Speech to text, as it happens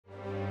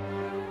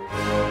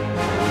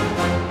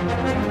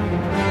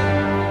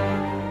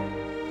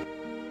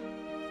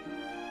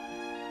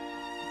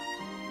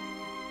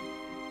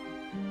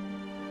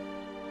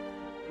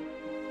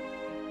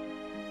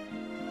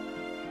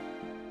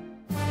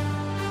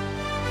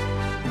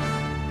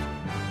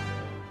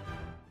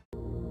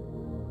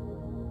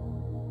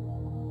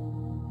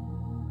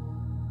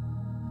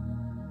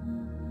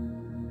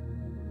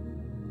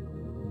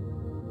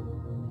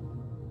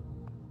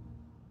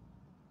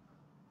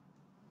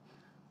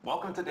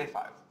Welcome to day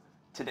 5.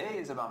 Today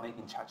is about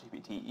making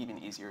ChatGPT even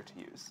easier to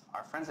use.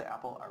 Our friends at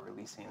Apple are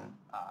releasing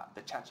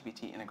the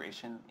ChatGPT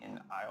integration in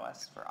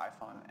iOS for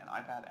iPhone and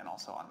iPad and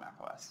also on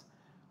macOS.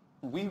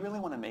 We really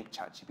want to make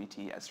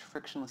ChatGPT as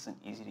frictionless and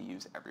easy to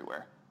use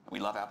everywhere. We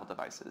love Apple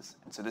devices,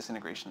 and so this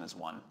integration is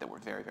one that we're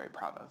very, very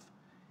proud of.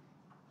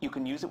 You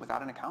can use it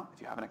without an account.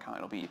 If you have an account,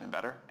 it'll be even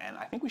better. And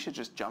I think we should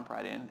just jump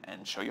right in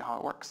and show you how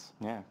it works.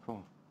 Yeah,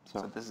 cool.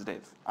 So this is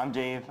Dave. I'm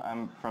Dave.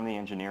 I'm from the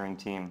engineering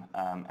team.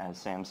 As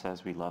Sam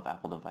says, we love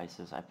Apple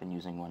devices. I've been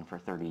using one for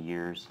 30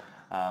 years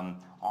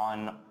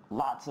on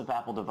lots of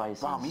Apple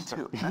devices. Wow, me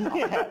too.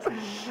 Yeah.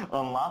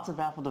 On lots of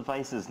Apple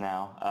devices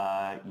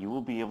now, you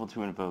will be able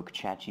to invoke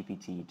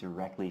ChatGPT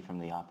directly from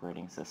the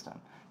operating system.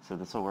 So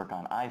this will work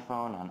on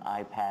iPhone, on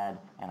iPad,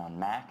 and on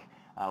Mac.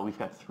 We've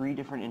got 3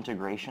 different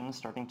integrations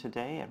starting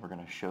today, and we're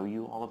going to show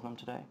you all of them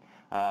today.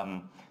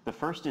 The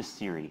first is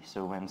Siri.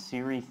 So when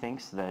Siri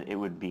thinks that it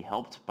would be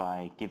helped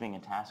by giving a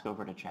task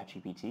over to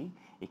ChatGPT,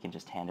 it can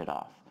just hand it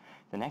off.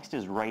 The next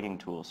is writing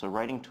tools. So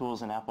writing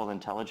tools in Apple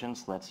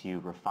Intelligence lets you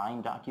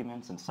refine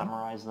documents and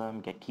summarize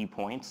them, get key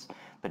points.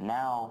 But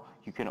now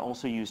you can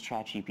also use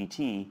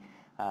ChatGPT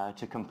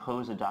to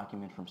compose a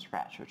document from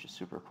scratch, which is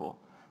super cool.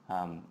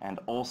 And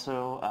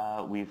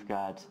also we've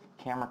got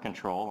camera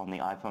control on the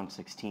iPhone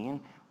 16,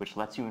 which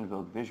lets you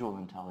invoke visual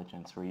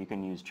intelligence, where you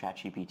can use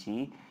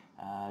ChatGPT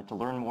to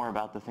learn more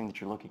about the thing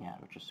that you're looking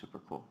at, which is super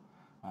cool.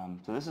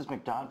 So this is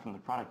McDonald from the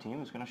product team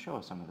who's going to show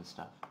us some of this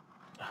stuff.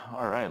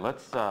 All right,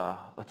 let's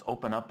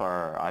open up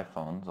our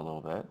iPhones a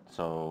little bit.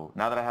 So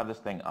now that I have this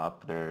thing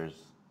up, there's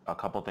a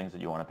couple things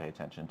that you want to pay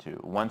attention to.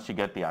 Once you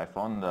get the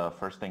iPhone, the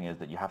first thing is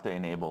that you have to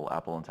enable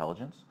Apple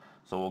Intelligence.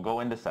 So we'll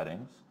go into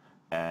settings,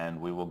 and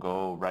we will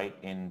go right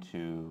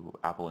into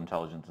Apple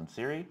Intelligence and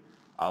Siri.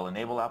 I'll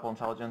enable Apple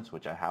Intelligence,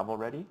 which I have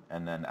already,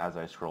 and then as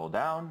I scroll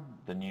down,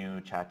 the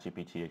new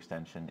ChatGPT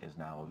extension is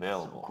now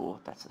available. So cool,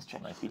 that says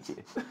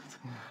ChatGPT.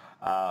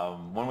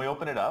 When we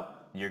open it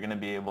up, you're going to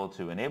be able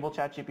to enable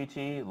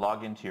ChatGPT,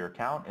 log into your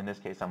account. In this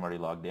case, I'm already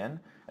logged in.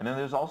 And then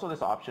there's also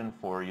this option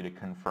for you to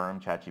confirm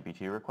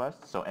ChatGPT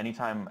requests. So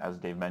anytime, as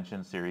Dave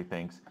mentioned, Siri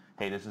thinks,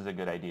 hey, this is a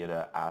good idea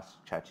to ask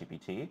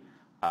ChatGPT,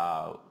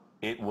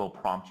 it will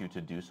prompt you to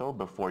do so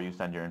before you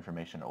send your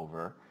information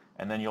over.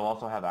 And then you'll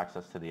also have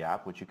access to the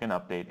app, which you can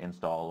update,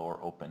 install, or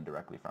open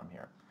directly from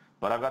here.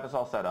 But I've got this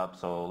all set up,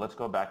 so let's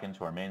go back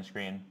into our main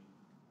screen.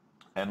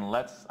 And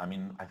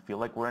I feel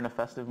like we're in a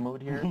festive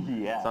mood here.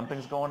 Yeah.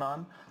 Something's going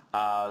on.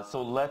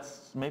 So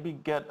let's maybe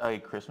get a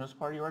Christmas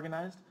party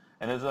organized.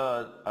 And there's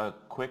a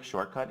quick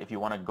shortcut. If you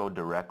want to go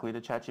directly to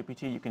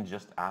ChatGPT, you can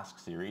just ask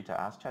Siri to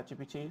ask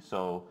ChatGPT.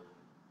 So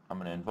I'm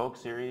going to invoke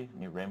Siri.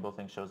 New rainbow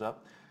thing shows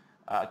up.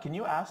 Can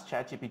you ask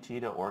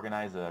ChatGPT to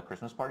organize a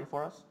Christmas party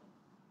for us?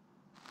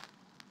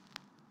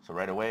 So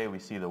right away, we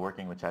see the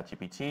working with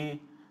ChatGPT.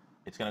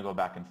 It's going to go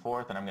back and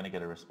forth, and I'm going to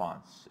get a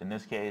response. In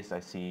this case, I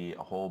see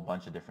a whole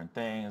bunch of different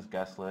things: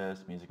 guest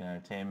list, music and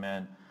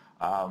entertainment.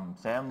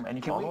 Sam,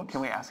 any follow-ups?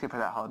 Can we ask it for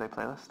that holiday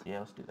playlist? Yeah,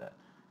 let's do that.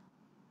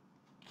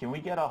 Can we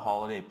get a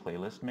holiday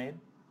playlist made?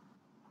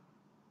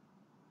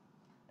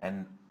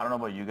 And I don't know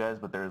about you guys,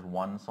 but there's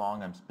one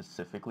song I'm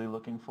specifically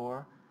looking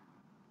for,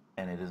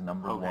 and it is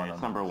number one.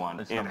 It's number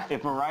one.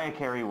 If Mariah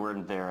Carey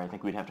weren't there, I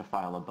think we'd have to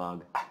file a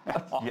bug.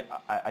 Yeah,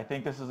 I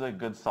think this is a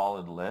good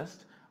solid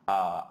list.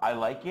 I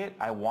like it.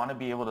 I want to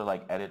be able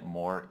to edit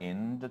more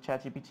in the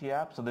ChatGPT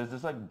app. So there's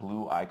this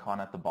blue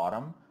icon at the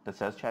bottom that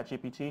says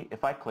ChatGPT.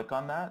 If I click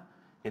on that,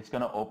 it's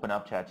going to open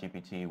up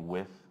ChatGPT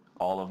with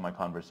all of my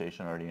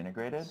conversation already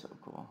integrated. So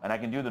cool. And I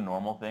can do the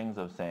normal things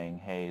of saying,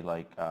 hey,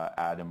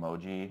 add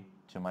emoji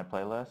to my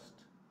playlist,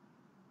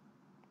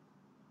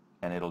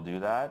 and it'll do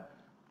that.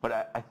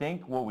 But I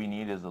think what we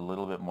need is a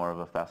little bit more of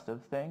a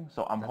festive thing.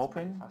 So I'm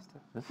hoping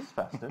this is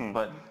festive,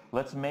 but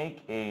let's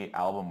make a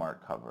album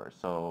art cover.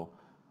 So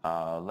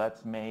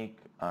let's make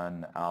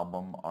an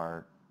album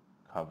art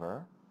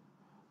cover.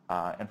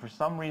 And for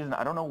some reason,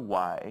 I don't know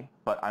why,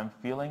 but I'm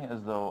feeling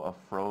as though a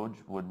Froge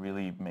would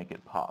really make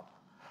it pop.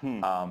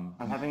 I'm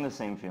having the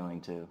same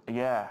feeling too.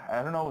 Yeah,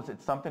 I don't know,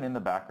 it's something in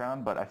the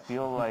background, but I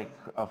feel like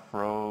a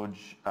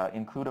Froge,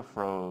 include a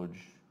Froge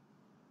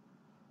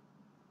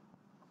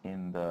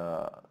in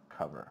the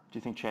cover. Do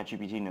you think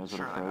ChatGPT knows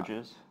what a Froge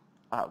is?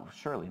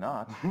 Surely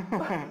not.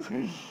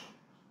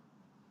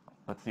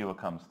 Let's see what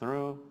comes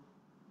through.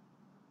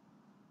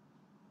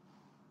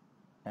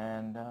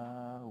 And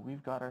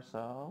we've got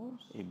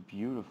ourselves a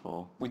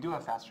beautiful... We do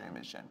have faster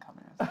image gen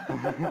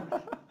coming.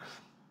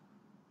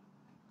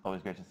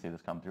 Always great to see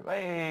this come through.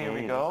 Hey, here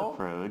we go. That's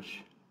a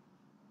Froge.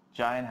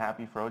 Giant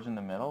happy Froge in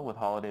the middle with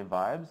holiday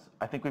vibes.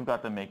 I think we've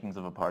got the makings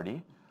of a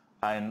party.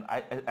 And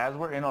as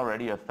we're in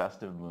already a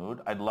festive mood,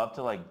 I'd love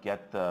to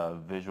get the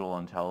visual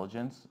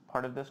intelligence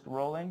part of this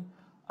rolling.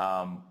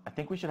 I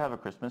think we should have a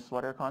Christmas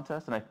sweater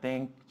contest, and I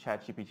think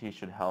ChatGPT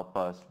should help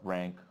us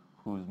rank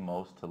who's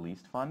most to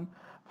least fun.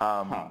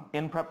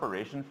 In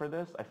preparation for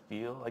this, I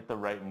feel like the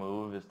right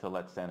move is to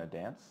let Santa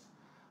dance.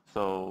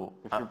 So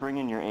if you're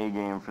bringing your A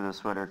game for the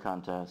sweater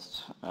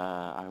contest,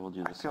 I will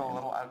do the same. I feel a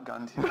little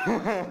outgunned too.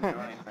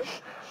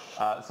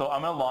 So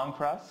I'm going to long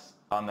press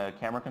on the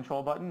camera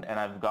control button, and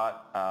I've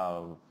got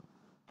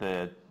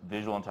the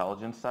visual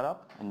intelligence set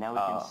up. And now we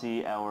can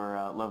see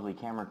our lovely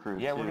camera crew.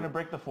 Yeah, too. we're going to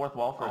break the fourth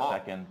wall for a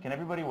second. Can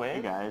everybody wave?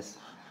 Hey guys.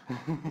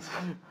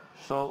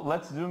 So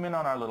let's zoom in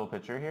on our little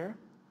picture here,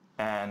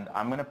 and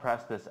I'm going to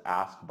press this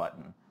Ask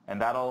button, and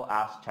that'll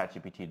ask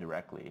ChatGPT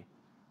directly.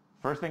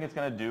 First thing it's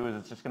going to do is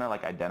it's just going to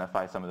like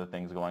identify some of the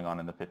things going on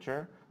in the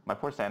picture. My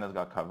poor Santa's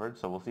got covered,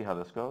 so we'll see how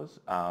this goes.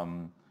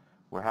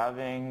 We're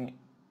having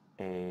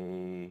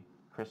a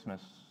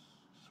Christmas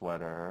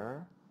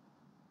sweater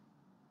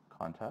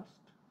contest.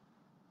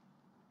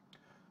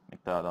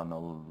 Make that on the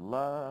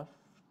left,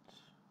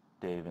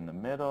 Dave in the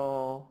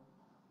middle,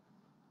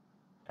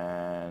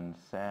 and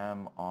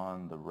Sam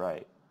on the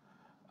right.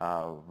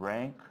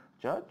 Rank,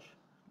 judge?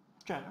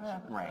 Judge,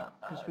 right,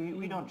 because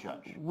we don't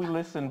judge. We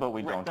listen, but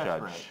we don't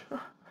judge.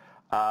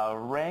 Right.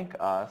 Rank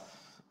us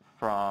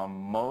from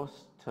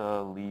most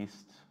to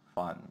least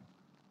fun.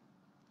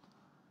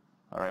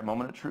 All right,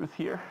 moment of truth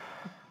here.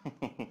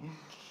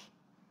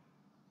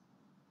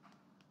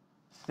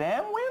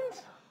 Sam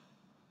wins?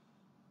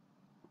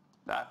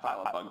 I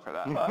file a bug for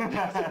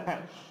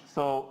that.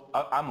 So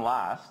I'm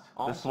last.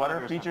 All The sweater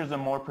sweaters features a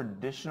more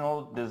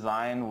traditional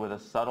design with a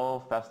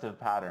subtle festive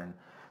pattern.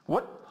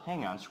 What?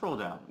 Hang on, scroll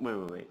down.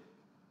 Wait.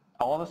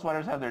 All the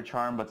sweaters have their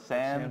charm, but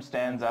Sam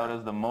stands out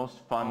as the most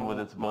fun with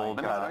its bold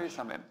Let me tell color. you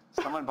something.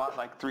 Someone bought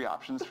like 3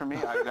 options for me.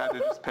 I had to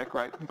just pick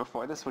right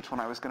before this which one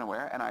I was going to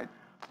wear, and I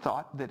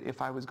thought that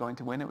if I was going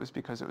to win, it was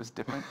because it was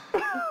different.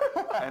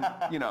 And,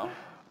 you know.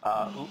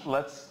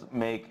 Let's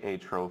make a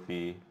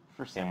trophy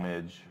For Sam.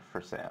 image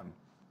for Sam.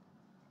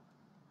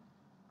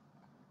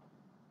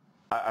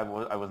 I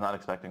was not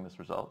expecting this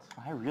result.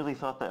 I really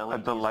thought the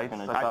LEDs The lights,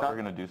 were I going to thought we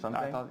were going to do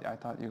something. I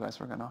thought you guys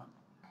were going to.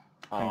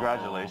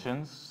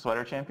 Congratulations,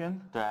 sweater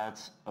champion.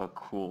 That's a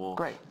cool...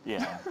 Great.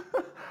 Yeah.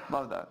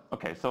 Love that.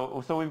 Okay,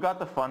 so we've got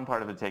the fun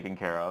part of it taken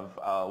care of.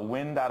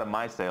 Wind out of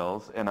my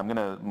sails, and I'm going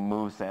to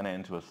move Santa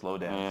into a slow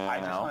dance Yeah. I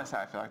just now. want to say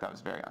I feel like that was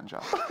very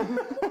unjust.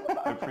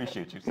 I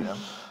appreciate you, Sam.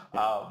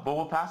 But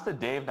we'll pass to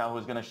Dave now,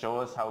 who's going to show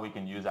us how we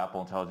can use Apple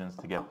Intelligence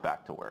to get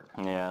back to work.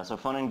 Yeah, so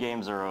fun and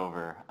games are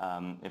over.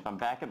 If I'm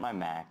back at my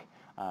Mac,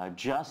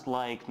 just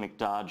like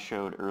McDodge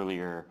showed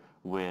earlier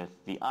with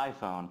the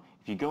iPhone,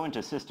 if you go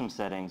into System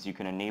Settings, you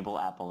can enable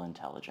Apple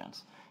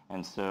Intelligence.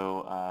 And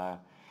so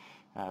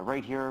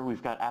right here,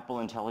 we've got Apple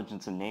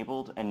Intelligence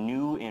enabled, and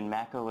new in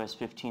macOS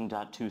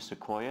 15.2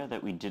 Sequoia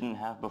that we didn't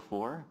have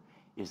before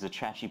is the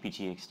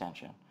ChatGPT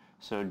extension.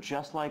 So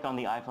just like on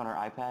the iPhone or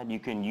iPad, you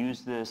can use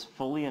this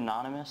fully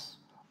anonymous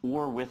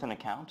or with an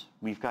account.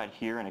 We've got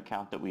here an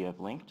account that we have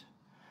linked.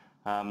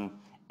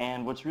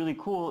 And what's really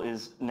cool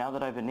is now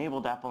that I've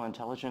enabled Apple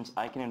Intelligence,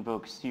 I can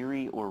invoke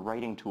Siri or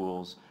writing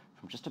tools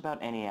from just about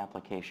any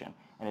application.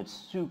 And it's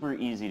super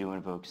easy to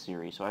invoke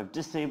Siri. So I've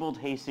disabled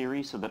Hey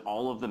Siri so that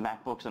all of the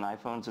MacBooks and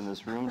iPhones in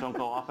this room don't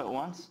go off at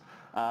once.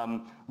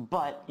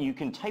 But you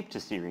can type to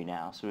Siri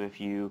now. So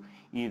if you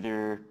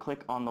either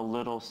click on the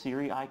little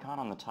Siri icon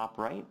on the top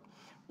right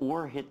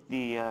or hit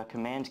the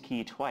Command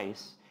key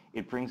twice,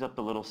 it brings up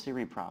the little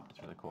Siri prompt.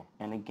 It's really cool.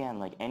 And again,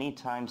 like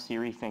anytime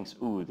Siri thinks,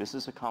 ooh, this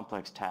is a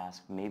complex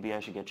task, maybe I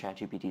should get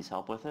ChatGPT's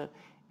help with it,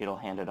 it'll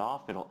hand it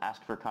off, it'll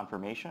ask for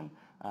confirmation,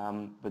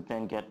 but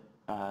then get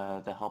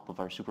the help of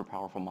our super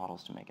powerful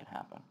models to make it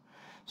happen.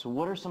 So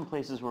what are some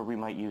places where we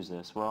might use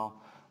this? Well,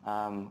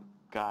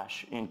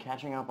 gosh, in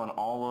catching up on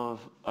all of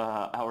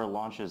our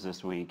launches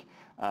this week,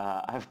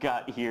 I've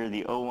got here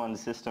the O1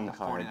 system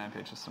card.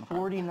 49-page system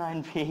card.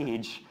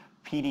 49-page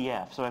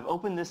PDF. So I've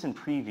opened this in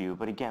preview,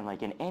 but again,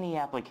 like in any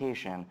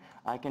application,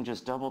 I can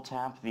just double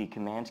tap the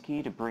Command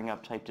key to bring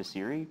up Type to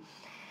Siri.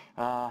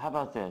 How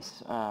about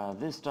this?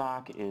 This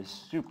doc is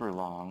super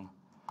long.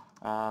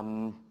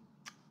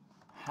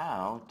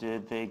 How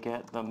did they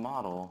get the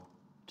model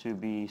to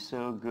be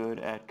so good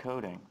at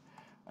coding?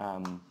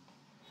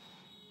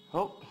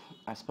 Oh,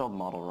 I spelled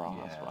model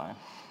wrong, that's why.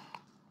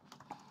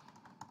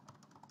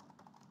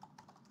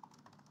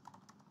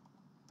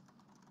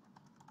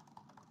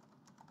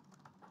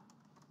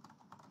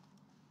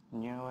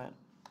 You know what?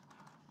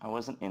 I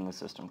wasn't in the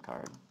system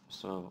card,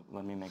 so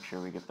let me make sure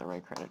we get the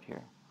right credit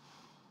here.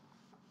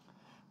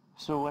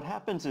 So what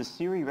happens is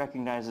Siri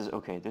recognizes,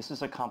 okay, this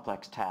is a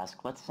complex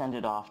task. Let's send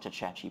it off to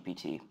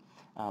ChatGPT.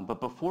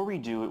 But before we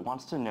do, it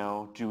wants to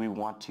know, do we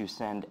want to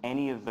send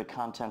any of the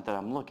content that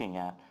I'm looking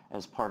at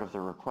as part of the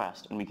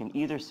request? And we can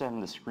either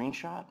send the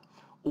screenshot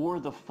or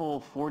the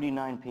full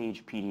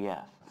 49-page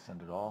PDF.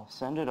 Send it all.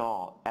 Send it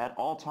all. At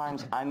all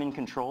times, I'm in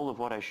control of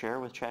what I share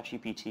with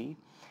ChatGPT.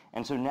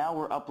 And so now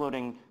we're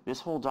uploading this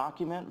whole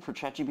document for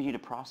ChatGPT to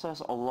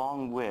process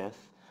along with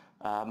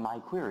my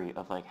query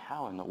of like,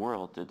 how in the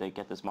world did they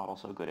get this model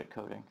so good at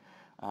coding?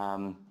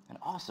 And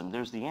awesome,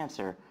 there's the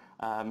answer.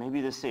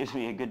 Maybe this saves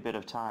me a good bit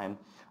of time.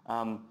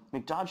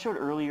 McDodge showed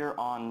earlier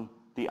on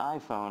the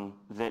iPhone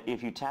that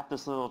if you tap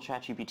this little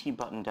ChatGPT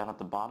button down at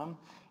the bottom,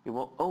 it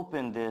will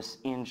open this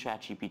in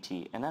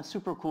ChatGPT. And that's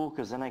super cool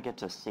because then I get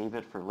to save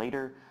it for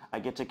later. I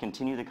get to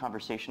continue the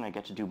conversation. I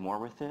get to do more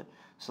with it.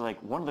 So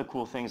like one of the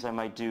cool things I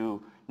might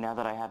do now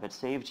that I have it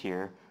saved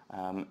here,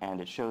 and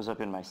it shows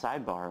up in my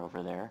sidebar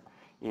over there,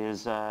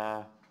 is,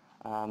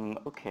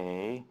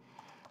 okay.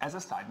 As a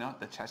side note,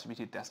 the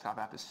ChatGPT desktop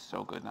app is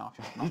so good now.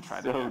 If you've not tried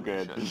it So yet,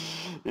 good. you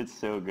should. It's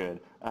so good.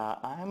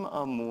 I'm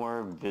a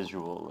more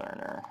visual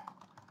learner.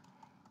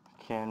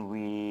 Can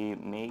we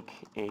make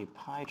a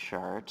pie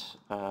chart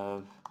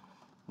of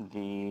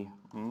the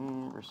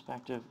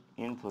respective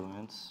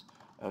influence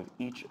of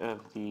each of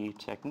the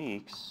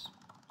techniques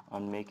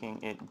on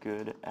making it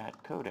good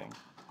at coding?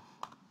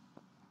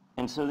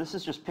 And so this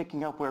is just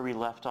picking up where we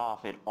left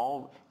off. It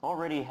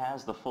already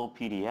has the full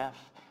PDF.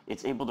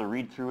 It's able to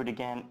read through it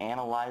again,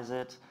 analyze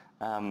it,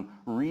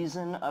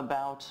 reason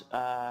about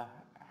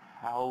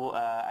how,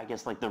 I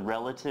guess, like the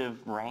relative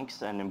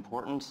ranks and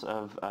importance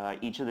of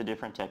each of the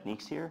different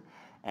techniques here,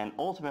 and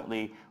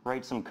ultimately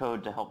write some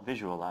code to help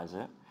visualize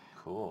it.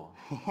 Cool.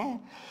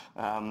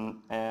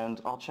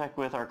 And I'll check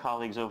with our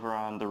colleagues over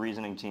on the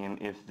reasoning team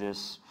if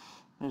this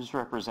is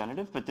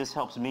representative, but this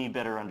helps me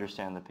better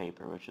understand the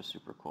paper, which is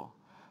super cool.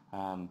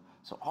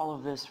 So all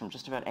of this from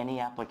just about any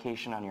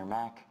application on your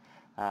Mac,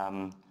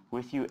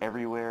 with you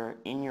everywhere,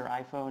 in your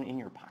iPhone, in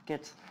your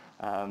pocket.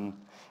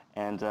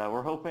 And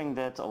we're hoping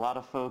that a lot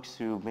of folks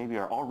who maybe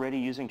are already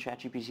using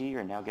ChatGPT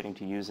are now getting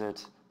to use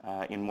it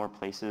in more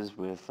places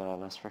with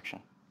less friction.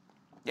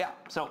 Yeah,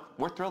 so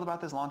we're thrilled about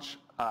this launch,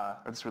 or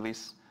this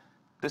release.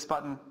 This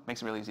button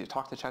makes it really easy to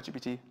talk to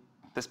ChatGPT.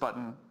 This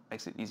button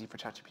makes it easy for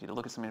ChatGPT to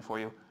look at something for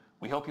you.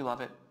 We hope you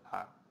love it.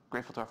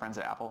 Grateful to our friends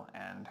at Apple,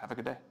 and have a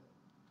good day.